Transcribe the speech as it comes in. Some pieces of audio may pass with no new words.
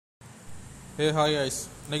Hey hi guys,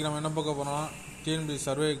 இன்னைக்கு நம்ம என்ன பார்க்க போறோம்னா TNPSC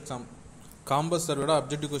survey exam compass சர்வேயோட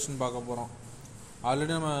objective question பார்க்க போறோம்.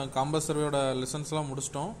 ஆல்ரெடி நம்ம காம்பஸ் சர்வேயோட லெசன்ஸ்லாம்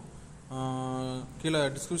முடிச்சிட்டோம். கீழே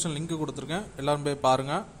டிஸ்கிரிப்ஷன் லிங்க் கொடுத்துருக்கேன், எல்லாரும் போய்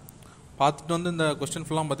பாருங்க. பார்த்துட்டு வந்து இந்த क्वेश्चन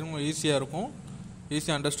ஃபுல்லாக பார்த்தீங்கன்னா ஈஸியாக இருக்கும்,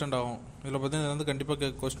 ஈஸியாக அண்டர்ஸ்டாண்ட் ஆகும். இதில் பார்த்தீங்கன்னா வந்து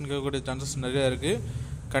கண்டிப்பாக क्वेश्चन கேட்கக்கூடிய சான்சஸ் நிறையா இருக்குது.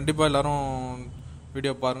 கண்டிப்பாக எல்லோரும்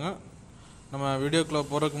வீடியோ பாருங்கள். நம்ம வீடியோக்குள்ளே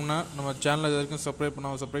போகிறதுக்கு முன்னே நம்ம சேனலை இது வரைக்கும் சப்ஸ்கிரைப்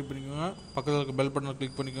பண்ணிக்கோங்க. பக்கத்தில் இருக்க பெல் பட்டனை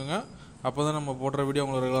கிளிக் பண்ணிக்கோங்க. அப்போ தான் நம்ம போடுற வீடியோ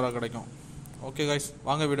உங்களுக்கு ரெகுலராக கிடைக்கும். ஓகே கைஸ்,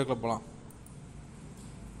 வாங்க வீடியோக்குள்ளே போகலாம்.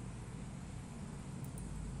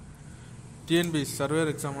 டிஎன்பிஎஸ்சி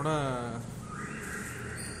சர்வேயர் எக்ஸாமோட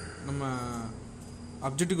நம்ம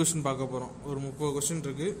அப்ஜெக்டிவ் கொஸ்டின் பார்க்க போகிறோம். ஒரு 30 கொஸ்டின்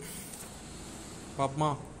இருக்குது,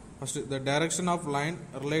 பார்ப்போமா? First, the direction of line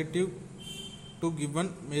relative to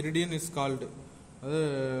given meridian is called. அது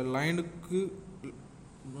லைனுக்கு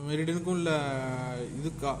மெரிடியனுக்கும் இல்லை இது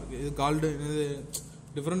கால்டு இது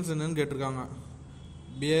டிஃப்ரென்ஸ் என்னன்னு கேட்டிருக்காங்க.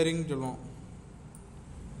 பியரிங் சொல்லுவோம்,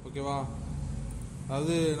 ஓகேவா?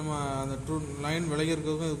 அதாவது நம்ம அந்த ட்ரூ லைன் விலகி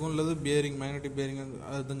இருக்கிறதுக்கும் இதுக்கும் உள்ளது பியரிங், மேக்னெட்டிக் பியரிங்,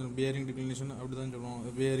 அதுதான் பியரிங் டிக்ளினேஷன் அப்படி தான் சொல்லுவோம்,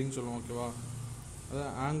 பியரிங் சொல்லுவோம், ஓகேவா? அது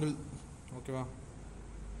ஆங்கிள், ஓகேவா?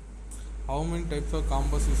 How many types of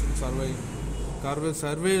compass use in survey?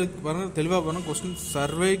 Survey பாருங்கள், தெளிவாக பாருங்கள். கொஸ்டின்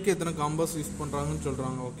சர்வேக்கு எத்தனை காம்பஸ் யூஸ் பண்ணுறாங்கன்னு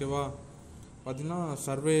சொல்கிறாங்க, ஓகேவா? பார்த்தீங்கன்னா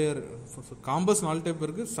சர்வேயர் காம்பஸ் 4 டைப்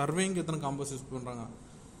இருக்குது. சர்வேயிங்க்கு எத்தனை காம்பஸ் யூஸ் பண்ணுறாங்க?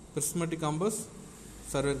 பிரிஸ்மெட்டிக் காம்பஸ்,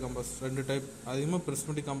 சர்வேயர் காம்பஸ் 2 டைப். அதிகமாக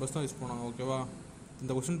பிரிஸ்மெட்டிக் காம்பஸ் தான் யூஸ் பண்ணுவாங்க, ஓகேவா?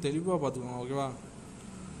 இந்த கொஸ்டின் தெளிவாக பார்த்துக்கோங்க, ஓகேவா?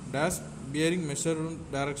 Dash bearing measure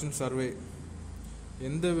direction survey.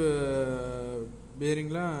 எந்த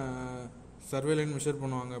பியரிங்கில் சர்வே லைன் மெஷர்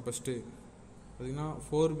பண்ணுவாங்க? ஃபஸ்ட்டு பார்த்தீங்கன்னா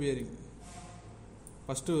 4 பியரிங்.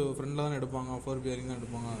 ஃபஸ்ட்டு ஃப்ரெண்டில் தான் எடுப்பாங்க, 4 பியரிங் தான்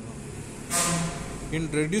எடுப்பாங்க. அதுதான் இன்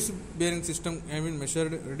ரெடியூஸ் பியரிங் சிஸ்டம் ஐ மீன்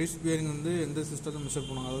மெஷர்டு. ரெடியூஸ் பியரிங் வந்து எந்த சிஸ்டத்தை மெஷர்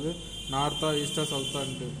பண்ணுவாங்க? அதாவது நார்த்தா, ஈஸ்டா,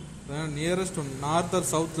 சவுத்தான்ட்டு. அதாவது நியரஸ்ட் ஒன் நார்த் ஆர்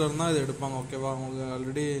சவுத்தில் இருந்தால் இதை எடுப்பாங்க, ஓகேவா? உங்களுக்கு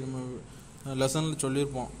ஆல்ரெடி நம்ம லெசனில்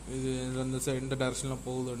சொல்லியிருப்போம், இது இந்த டைரக்ஷனில்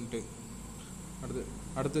போகுதுன்ட்டு.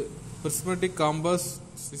 அடுத்து பிரிஸ்மெட்டிக் compass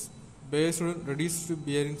is based reduced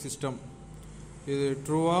bearing system. இது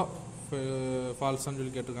ட்ரூவா ஃபால்ஸான்னு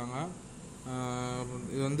சொல்லி கேட்டிருக்காங்க.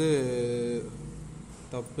 இது வந்து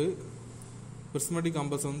தப்பு. பிரிஸ்மெட்டிக்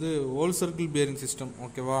காம்பஸ் வந்து ஹோல் சர்க்கிள் பியரிங் சிஸ்டம்,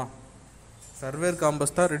 ஓகேவா? சர்வேயர்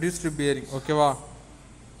காம்பஸ் தான் ரெடியூஸ்டு பியரிங், ஓகேவா?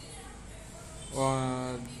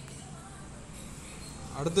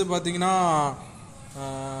 அடுத்து பார்த்தீங்கன்னா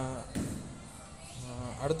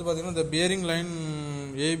the bearing line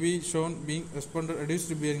AB shown being responded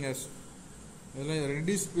reduced bearing as. இதில்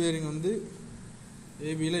ரெடியூஸ்ட் பியரிங் வந்து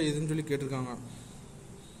ஏபியில் எதுன்னு சொல்லி கேட்டிருக்காங்க.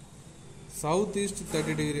 சவுத் ஈஸ்ட்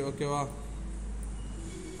 30 டிகிரி, ஓகேவா?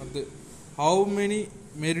 அடுத்து how many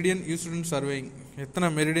meridian used in surveying? எத்தனை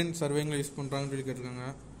மெரிடியன் சர்வேயிங்கில் யூஸ் பண்ணுறாங்கன்னு சொல்லி கேட்டிருக்காங்க.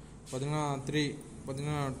 பார்த்தீங்கன்னா 3.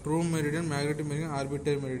 பார்த்தீங்கன்னா true meridian, magnetic meridian,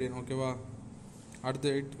 arbitrary meridian, ஓகேவா? அடுத்து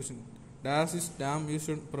 8th question, dash is dam use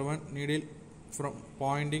to prevent needle from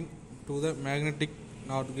Poynting to the magnetic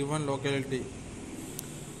not given locality.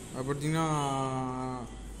 பார்த்தீங்கன்னா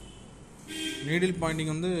needle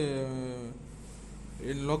Poynting வந்து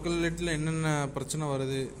லோக்கலிட்டியில் என்னென்ன பிரச்சனை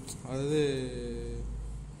வருது, அதாவது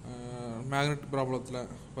மேக்னெட் ப்ராப்ளத்தில்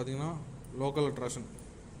பார்த்தீங்கன்னா லோக்கல் அட்ராக்ஷன்,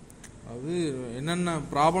 அது என்னென்ன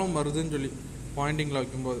ப்ராப்ளம் வருதுன்னு சொல்லி பாயிண்டிங்கில்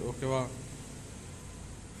வைக்கும்போது, ஓகேவா?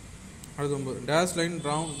 அடுத்து 9, dash line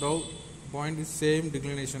tau point is same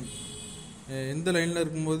declination. எந்த லைனில்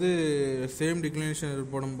இருக்கும்போது சேம் டிக்ளினேஷன்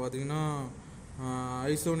ஏற்படும்? பார்த்தீங்கன்னா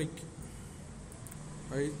ஐசோகோனிக்னு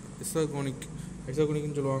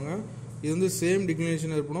சொல்லுவாங்க. இது வந்து சேம்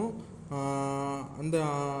டிக்ளினேஷன் ஏற்படும். அந்த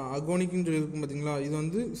அகோனிக்னு சொல்லி இருக்கும் பார்த்தீங்களா, இது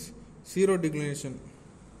வந்து 0 டிக்ளினேஷன்.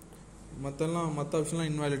 மற்ற ஆப்ஷன்லாம்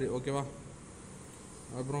இன்வாலிட், ஓகேவா?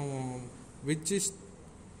 அப்புறம்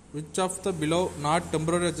which of the below not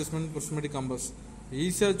temporary adjustment பிரிஸ்மெட்டிக் compass?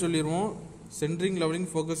 ஈஸியாக சொல்லிடுவோம். சென்ட்ரிங், லெவலிங்,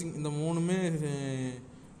 ஃபோக்கஸிங் இந்த 3மே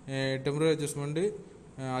டெம்பரரி அட்ஜஸ்ட்மெண்ட்டு.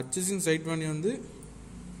 அட்ஜஸ்டிங் சைட் வேணி வந்து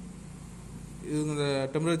இது இந்த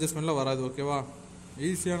டெம்பரரி அட்ஜஸ்ட்மெண்ட்டில் வராது, ஓகேவா?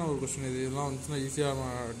 ஈஸியான ஒரு கொஸ்டின் இது. இதெல்லாம் வந்துச்சுன்னா ஈஸியாக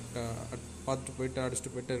பார்த்துட்டு போயிட்டு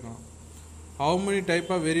அடிச்சுட்டு போயிட்டே இருக்கலாம். How many type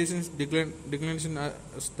of variations declination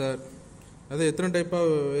தர்? அது எத்தனை டைப்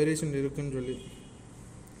ஆஃப் வேரியேஷன் இருக்குன்னு சொல்லி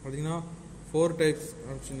பார்த்தீங்கன்னா 4 டைப்ஸ்.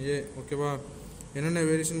 ஆப்ஷன் ஏ, ஓகேவா? என்னென்ன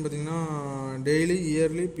வேரியேஷன் பார்த்தீங்கன்னா daily,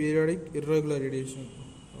 yearly, periodic, irregular radiation,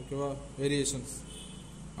 ஓகேவா? வேரியேஷன்ஸ்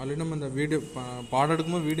ஆல்ரெடி நம்ம இந்த வீடியோ பாடம்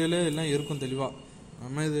எடுக்கும்போது வீடியோலே எல்லாம் இருக்கும் தெளிவாக.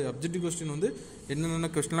 நம்ம இது அப்ஜெக்டிவ் கொஸ்டின் வந்து என்னென்ன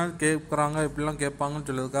கொஸ்டின்லாம் கேட்குறாங்க, இப்படிலாம் கேட்பாங்கன்னு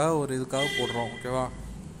சொல்லுறதுக்காக ஒரு இதுக்காக போடுறோம், ஓகேவா?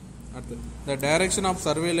 அடுத்து, the direction of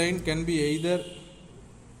survey line can be either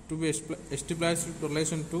to be எஸ்டிப்ளாய்ஸ்ட்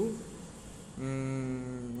relation to,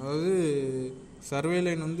 அதாவது சர்வே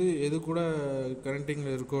லைன் வந்து எது கூட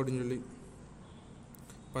கனெக்டிங்கில் இருக்கும் அப்படின்னு சொல்லி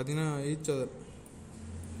பார்த்தீங்கன்னா each other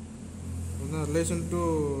relation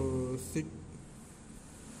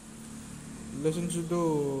to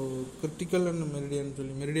critical and meridian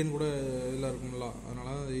சொல்லி மெரிடியன் கூட இதில் இருக்கும்ல, அதனால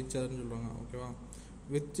தான் ஈச் அதர்னு சொல்லுவாங்க. ஓகேவா.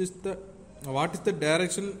 What is the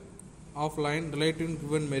direction of line relative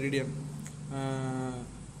given meridian,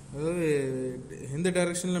 அதாவது எந்த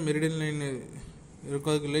டைரக்ஷனில் மெரிடியன் லைன்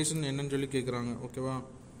இருக்கிறதுக்கு ரிலேஷன் என்னன்னு சொல்லி கேட்குறாங்க. ஓகேவா.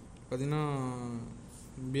 பார்த்தீங்கன்னா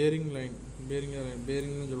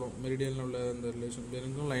பேரிங்னு சொல்லுவோம். மெரிடியனில் உள்ள அந்த ரிலேஷன்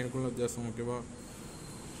பேரிங்கும் லைனுக்கும் வித்தியாசம். ஓகேவா.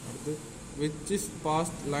 அடுத்து which is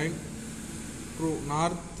past line true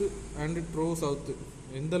north and true south,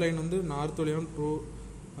 எந்த லைன் வந்து நார்த் வழியும் ட்ரூ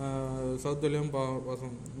சவுத் வழியும்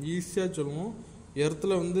பாசம். ஈஸியாக சொல்லுவோம்.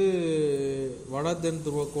 எர்த்தில் வந்து வட தென்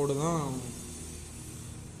துருவ கோடு தான்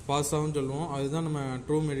பாஸ் ஆகும்னு சொல்லுவோம். அதுதான் நம்ம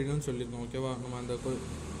ட்ரூ மெரிடியன் சொல்லியிருக்கோம். ஓகேவா. நம்ம அந்த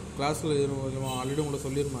கிளாஸில் ஆல்ரெடி உங்களை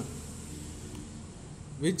சொல்லியிருந்தேன்.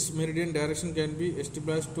 Which meridian direction can be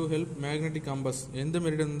எஸ்டிப்ளாஷ் to help magnetic compass, எந்த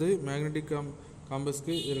மெரிடியன் வந்து மேக்னெட்டிக்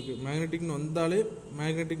காம்பஸ்க்கு இருக்குது. மேக்னெட்டிக்னு வந்தாலே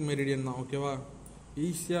மேக்னெட்டிக் மெரிடியன் தான். ஓகேவா.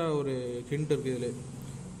 ஈஸியாக ஒரு ஹிண்ட் இருக்குது இதில்.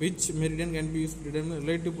 Which meridian can be use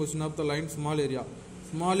relative position of the line small area,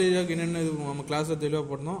 small ஏரியாவுக்கு என்னென்ன இது நம்ம கிளாஸில் தெளிவாக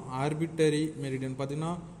போட்டோம். ஆர்பிட்டரி மெரிடியன்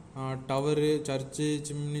பார்த்தீங்கன்னா டவரு, சர்ச்சு,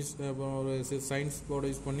 சிம்னிஸ், அப்புறம் ஒரு சயின்ஸ் போர்டை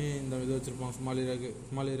யூஸ் பண்ணி இந்த இது வச்சுருப்போம். ஸ்மால்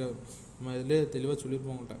ஏரியா நம்ம இதிலே தெளிவாக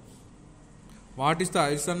சொல்லியிருப்போம் உங்கள்கிட்ட. What is the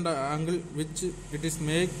horizontal angle which it is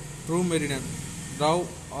make true meridian draw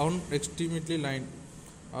on எக்ஸ்ட்ரீமிட்லி line,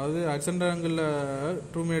 அதாவது ஹரிசாண்டல் ஆங்கிளில்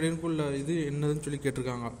ட்ரூ மெரிடியனுக்குள்ள இது என்னதுன்னு சொல்லி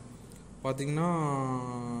கேட்டிருக்காங்க. பார்த்தீங்கன்னா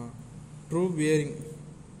ட்ரூ பியரிங்.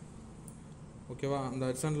 ஓகேவா. அந்த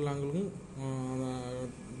ஹரிசாண்டல் ஆங்கிளுக்கும்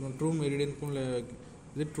ட்ரூ மெரிடியனுக்கும்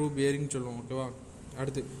இது ட்ரூ பியரிங் சொல்லுவோம். ஓகேவா.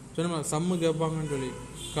 அடுத்து சொன்ன சம்மு கேட்பாங்கன்னு சொல்லி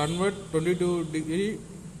convert 22 degree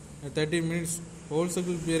 30 minutes whole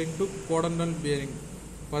circle bearing to கோடண்டல் bearing.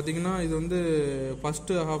 பார்த்தீங்கன்னா இது வந்து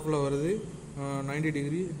ஃபஸ்ட்டு ஹாஃபில் வருது 90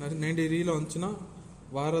 டிகிரியில் வந்துச்சுன்னா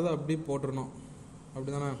வரதை அப்படி போட்டுடணும்.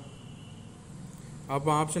 அப்படி தானே. அப்போ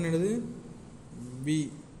ஆப்ஷன் என்னது பி.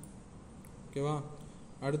 ஓகேவா.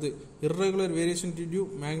 அடுத்து irregular variation due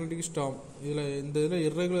magnetic storm, இந்த இதில்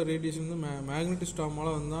இர்ரெகுலர் ரேடியேஷன் வந்து மேக்னெட்டிக்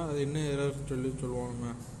ஸ்டார்மால் வந்தால் அது என்ன எரர்னு சொல்லுவோம்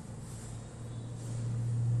நம்ம.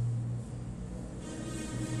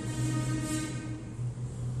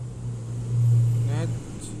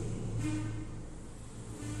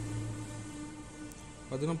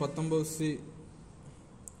 பார்த்தீங்கன்னா 19C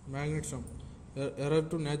magnet storm error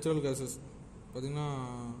to natural gases. பார்த்தீங்கன்னா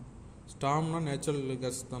ஸ்டார்ம்னா நேச்சுரல்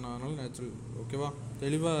கேஸ் தானே, அதனால நேச்சுரல். ஓகேவா.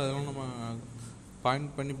 தெளிவாக அதெல்லாம் நம்ம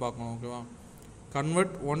பாயிண்ட் பண்ணி பார்க்கணும். ஓகேவா.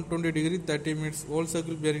 Convert 120 degree 30 minutes whole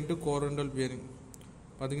circle bearing to கோரண்டல் bearing.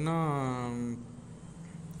 பார்த்தீங்கன்னா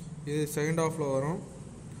இது செகண்ட் ஹாஃபில் வரும்.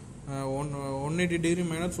 180 degree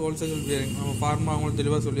minus whole circle bearing நம்ம ஃபார்முலா அவங்களுக்கு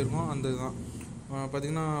தெளிவாக சொல்லியிருக்கோம். அந்த இதுதான்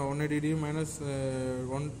பார்த்தீங்கன்னா 180 டிகிரி மைனஸ்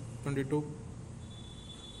 122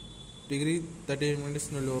 டிகிரி 30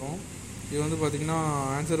 மினிட்ஸ்னு சொல்லி வரும். இது வந்து பார்த்திங்கன்னா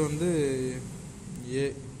ஆன்சர் வந்து ஏ.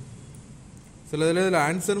 சில இதில்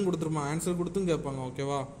ஆன்சரும் கொடுத்துருப்பாங்க, ஆன்சர் கொடுத்தும் கேட்பாங்க.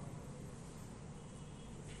 ஓகேவா.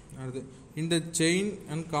 அடுத்து இந்த chain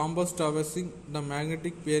and compass traversing the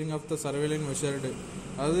magnetic bearing of the survey line measured,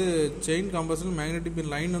 அதாவது செயின் காம்பஸில்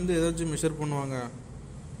மேக்னெட்டிக் லைன் வந்து ஏதாச்சும் மெஷர் பண்ணுவாங்க.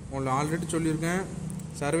 உங்களுக்கு ஆல்ரெடி சொல்லியிருக்கேன்.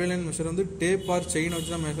 சர்வே லைன் மெஷர் வந்து டேப் ஆர் செயின்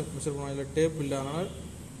வச்சு தான் மெஷர் பண்ணுவாங்க. இல்லை டேப் இல்லை, அதனால்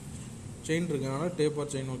செயின் இருக்கு, அதனால் டேப்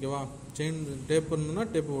ஆர் செயின். ஓகேவா. செயின் டேப் இருந்ததுன்னா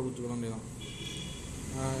டேப் போட்டு வச்சுக்க வேண்டியதான்.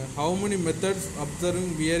 How many methods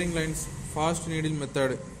observing bearing lines fast needle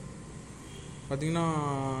method. பார்த்தீங்கன்னா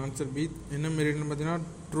ஆன்சர் பி. என்ன மெரிடியன் பார்த்தீங்கன்னா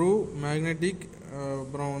ட்ரூ மேக்னெட்டிக்,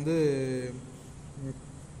 அப்புறம் வந்து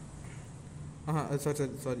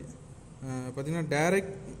சாரி பார்த்தீங்கன்னா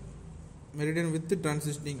டைரக்ட் மெரிடியன் வித்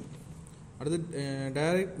டிரான்சிஸ்டிங், அடுத்து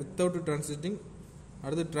டைரக்ட் வித்தவுட் டிரான்சிஸ்டிங்,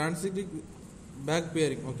 அடுத்து டிரான்சிஸ்டிங் பேக்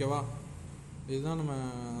பியரிங். ஓகேவா. இதுதான் நம்ம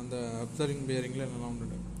அந்த அப்சர்விங் பியரிங்கில் என்னெல்லாம்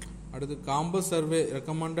உண்டு. அடுத்து compass survey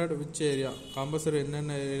recommended which area, compass survey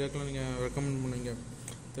என்னென்ன ஏரியாக்கெலாம் நீங்கள் ரெக்கமெண்ட் பண்ணுவீங்க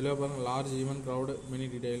தெளிவாக பாருங்கள். Large even crowd many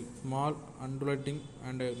detail, small அன்டுலேட்டிங்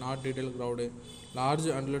and not detail crowd, large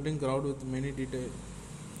அன்டுலேட்டிங் crowd with many detail,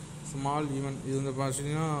 small even. இது வந்து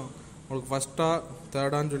பார்த்தீங்கன்னா உங்களுக்கு ஃபஸ்ட்டாக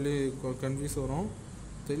தேர்டான்னு சொல்லி கன்ஃபியூஸ் வரும்.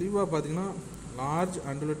 தெளிவாக பார்த்தீங்கன்னா லார்ஜ்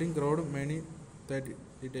அன்டுலேட்டிங் க்ரௌடு மெனி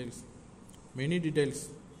டீடைல்ஸ்.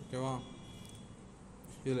 ஓகேவா.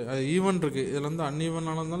 இதில் அது ஈவன் இருக்குது, இதில் வந்து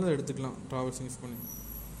அன்ஈவனாக இருந்தாலும் அதை எடுத்துக்கலாம் ட்ராவல்ஸிங் யூஸ் பண்ணி.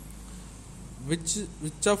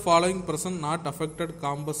 Which of following person not affected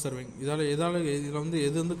compass serving, இதில் வந்து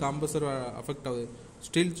எது வந்து காம்பஸ் சர்வ் அஃபெக்ட் ஆகுது.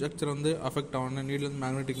 ஸ்டீல் ஸ்ட்ரக்சர் வந்து அஃபெக்ட் ஆகணும், நீடில் வந்து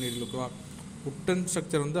மேக்னெட்டிக் நீடில். ஓகேவா. உட்டன்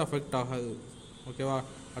ஸ்ட்ரக்சர் வந்து அஃபெக்ட் ஆகாது. ஓகேவா.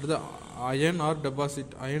 அடுத்து அயன் ஆர்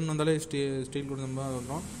டெபாசிட், அயன் வந்தாலே ஸ்டீல் கொடுத்த மாதிரி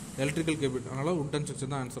வரும். எலக்ட்ரிக்கல் கேபிள், அதனால் உட்டன்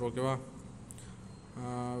ஸ்ட்ரக்சர் தான் ஆன்சர். ஓகேவா.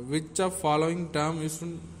 which of following term is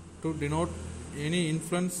to denote any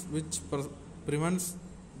influence which prevents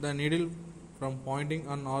the needle from pointing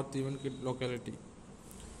on north even locality.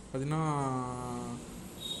 பார்த்தீங்கன்னா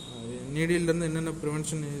நீடிலேருந்து என்னென்ன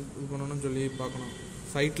ப்ரிவென்ஷன் இது பண்ணணும்னு சொல்லி பார்க்கணும்.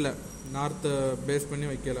 சைட்டில் நார்த்தை பேஸ் பண்ணி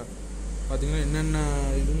வைக்கல பார்த்திங்கன்னா என்னென்ன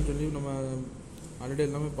இதுன்னு சொல்லி நம்ம ஆல்ரெடி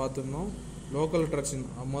எல்லாமே பார்த்துருந்தோம். லோக்கல் அட்ராக்ஷன்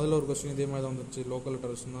முதல்ல ஒரு கொஸ்டின் இதே மாதிரி தான் வந்துருச்சு. லோக்கல்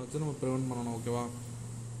அட்ராக்ஷன் தான் வச்சு நம்ம ப்ரிவென்ட் பண்ணணும். ஓகேவா.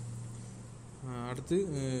 அடுத்து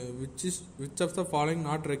which of the following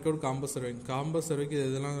not required compass surveying. Compass சர்வேக்கு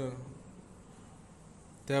இதெல்லாம்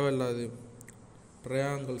தேவையில்லாது.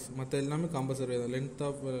 ட்ரையாங்கிள்ஸ் மற்ற எல்லாமே காம்பஸ் சர்வே தான். லென்த்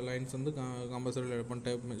ஆஃப் லைன்ஸ் வந்து காம்பஸ் சர்வே எடுப்போம்.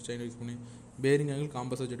 டேப் செயின் யூஸ் பண்ணி. பேரிங் ஆங்கிள்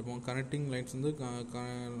காம்பஸ் வச்சு எடுப்போம். கனெக்டிங் லைன்ஸ் வந்து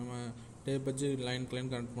நம்ம டேப் வச்சு லைன்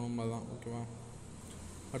கனெக்ட் பண்ணும் மாதிரி தான். ஓகேவா.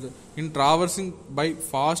 அடுத்து இன் traversing by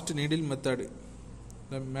fast needle method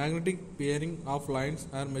the magnetic bearing of lines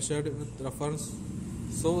R measured with reference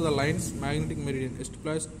so the lines magnetic meridian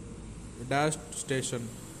establish dash station.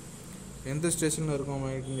 எந்த ஸ்டேஷனில் இருக்கும்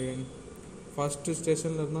மேக்னெட்டிக் மெரிடியன்? ஃபஸ்ட்டு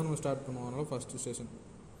ஸ்டேஷனில் இருந்தால் நம்ம ஸ்டார்ட் பண்ணுவோம். அதனால் first station.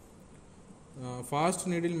 Fast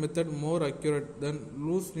needle method மோர் accurate தென்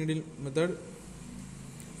loose needle method.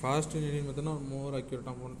 Fast needle மெத்தட்னா மோர்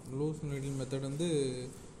அக்யூரேட்டாக. Loose needle method வந்து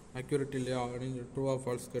அக்யூரேட் இல்லையா அப்படின்னு ட்ரூ ஆஃப்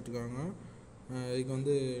ஃபால்ஸ் கேட்டுருக்காங்க. இதுக்கு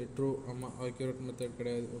வந்து ட்ரூ. ஆமாம், அக்யூரேட் மெத்தட்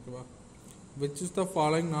கிடையாது. ஓகேவா. Which is the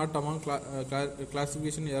following not among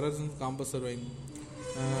classification errors in compass surveying.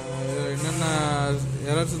 என்னென்ன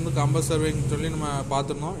எரர்ஸ் வந்து காம்பஸ் சர்வேன்னு சொல்லி நம்ம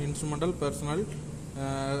பார்த்துருந்தோம். Instrumental, personal,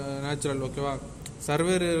 natural. ஓகேவா.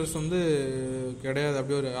 சர்வே எரர்ஸ் வந்து கிடையாது.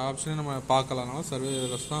 அப்படி ஒரு ஆப்ஷனே நம்ம பார்க்கலாம்னால சர்வே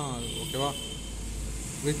எரர்ஸ் தான். ஓகேவா.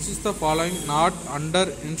 Which is the following not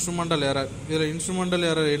under instrumental error. இதில் இன்ஸ்ட்ருமெண்டல்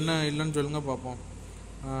எரர் என்ன இல்லைன்னு சொல்லுங்க பார்ப்போம்.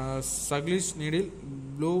 சக்லிஷ் needle,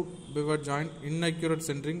 blue pivot joint, inaccurate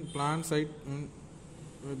centring, plan side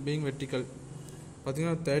being vertical.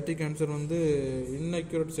 பார்த்திங்கன்னா 30 ஆன்சர் வந்து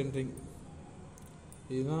இன்அக்யூரேட் சென்ட்ரிங்.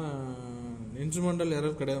 இதுதான் இன்ஸ்ட்ருமெண்டல்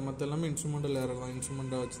எரர் கிடையாது. மற்ற எல்லாமே இன்ஸ்ட்ருமெண்டல் எரர் தான்.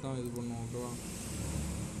 இன்ஸ்ட்ருமெண்ட்டை வச்சு தான் இது பண்ணுவோம். ஓகேவா.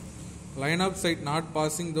 Line of side not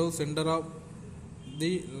passing தோ centre of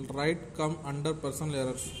the right come under personal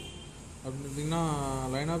errors. அப்படி பார்த்திங்கன்னா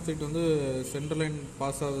லைன் ஆஃப் சைட் வந்து சென்டர் லைன்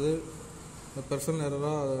பாஸ் ஆகுது. பர்சனல்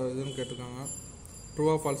எரராக இதுன்னு கேட்டிருக்காங்க.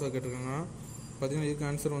 ட்ரூவாக ஃபால்ஸாக கேட்டிருக்காங்க. பார்த்திங்கன்னா இதுக்கு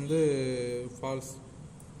ஆன்சர் வந்து ஃபால்ஸ்.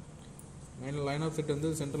 லைன் ஆஃப் சைட் வந்து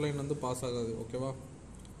சென்டர் லைன் வந்து பாஸ் ஆகாது. ஓகேவா.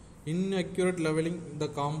 Inaccurate levelling the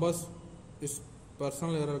compass is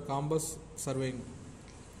personal error compass surveying.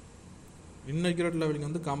 Inaccurate levelling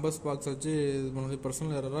வந்து காம்பஸ் பாக்ஸ் வச்சு இது பண்ணுறது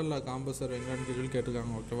பர்சனல் எரரா இல்லை காம்பஸ் சர்வேயிங்கான்னு சொல்லி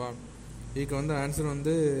கேட்டிருக்காங்க. ஓகேவா. இதுக்கு வந்து ஆன்சர்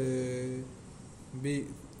வந்து பி.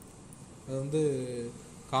 அது வந்து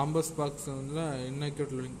காம்பஸ் பாக்ஸ் வந்து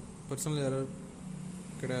இன்அக்யூரேட் லெவலிங் பர்சனல் எரர்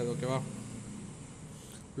கிடையாது. ஓகேவா.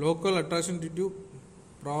 Local attraction due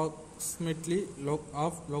approximately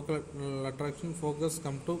of local attraction focus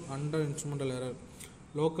come to under instrumental error.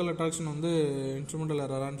 local attraction வந்து instrumental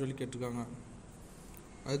errorன்னு சொல்லி கேட்டிருக்காங்க.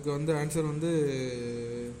 அதுக்கு வந்து ஆன்சர் வந்து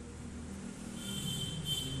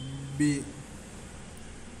பி,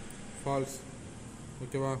 ஃபால்ஸ்.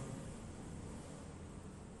 ஓகேவா.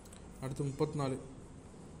 அடுத்து 34.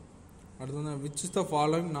 அடுத்து வந்து which is the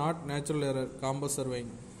following not natural error compass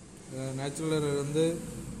surveying. Natural error வந்து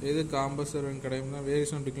எது compass surveying கிடையாதுன்னா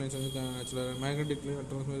variation of declines வந்து natural error. Magnetic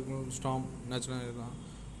attraction storm natural error தான்.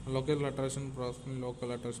 Local attraction process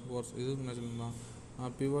local attraction force இது natural தான்.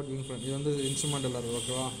 பிவட் இன்ஃப்ளூயன்ஸ் இது வந்து instrumental error.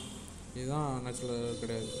 ஓகேவா. இதுதான் நேச்சுரல் எரர்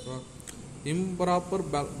கிடையாது. ஓகேவா. Improper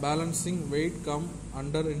balancing wait come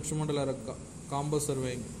under instrumental error compass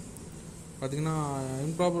surveying. பார்த்திங்கன்னா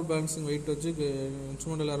இம்ப்ராப்பர் பேலன்சிங் வெயிட் வச்சு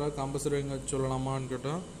இன்ஸ்ட்ருமெண்டல் எரர் காம்பஸ் சர்வேயிங் வச்சு சொல்லலாமான்னு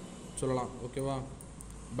கேட்டால் சொல்லலாம். ஓகேவா.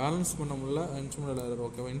 பேலன்ஸ் பண்ண முடியல இன்ஸ்ட்ருமெண்டல் எரர்.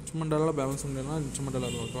 ஓகேவா. இன்ஸ்ட்ருமெண்டலாக பேலன்ஸ் பண்ணா இன்ஸ்ட்ருமெண்டல்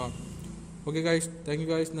எரர். ஓகேவா. Okay guys, thank you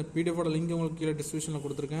guys. இந்த பிடிஎஃபோட லிங்க் உங்களுக்கு கீழே டிஸ்கிரிப்ஷனில்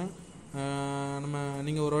கொடுத்துருக்கேன்.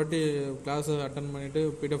 நீங்கள் ஒரு வாட்டி கிளாஸை அட்டன் பண்ணிவிட்டு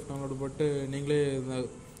பிடிஎஃப் டவுன்லோட் போட்டு நீங்களே இந்த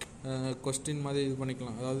கொஸ்டின் மாதிரி இது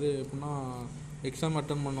பண்ணிக்கலாம். அதாவது எப்படின்னா எக்ஸாம்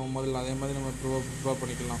அட்டன் பண்ணுவோம் முதல்ல அதே மாதிரி நம்ம ப்ரிப்பேர்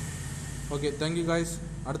பண்ணிக்கலாம். Okay, thank you guys.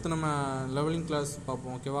 அடுத்து நம்ம லெவலிங் கிளாஸ்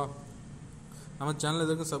பார்ப்போம். ஓகேவா. நம்ம சேனல்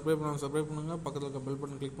எதுக்கும் சப்ஸ்கிரைப் பண்ணுங்கள். பக்கத்தில் இருக்க பெல்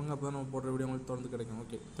பட்டன் கிளிக் பண்ணுங்கள். அப்போ தான் நம்ம போடுற வீடியோ உங்களுக்கு தொடர்ந்து கிடைக்கும்.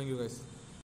 Okay, thank you guys.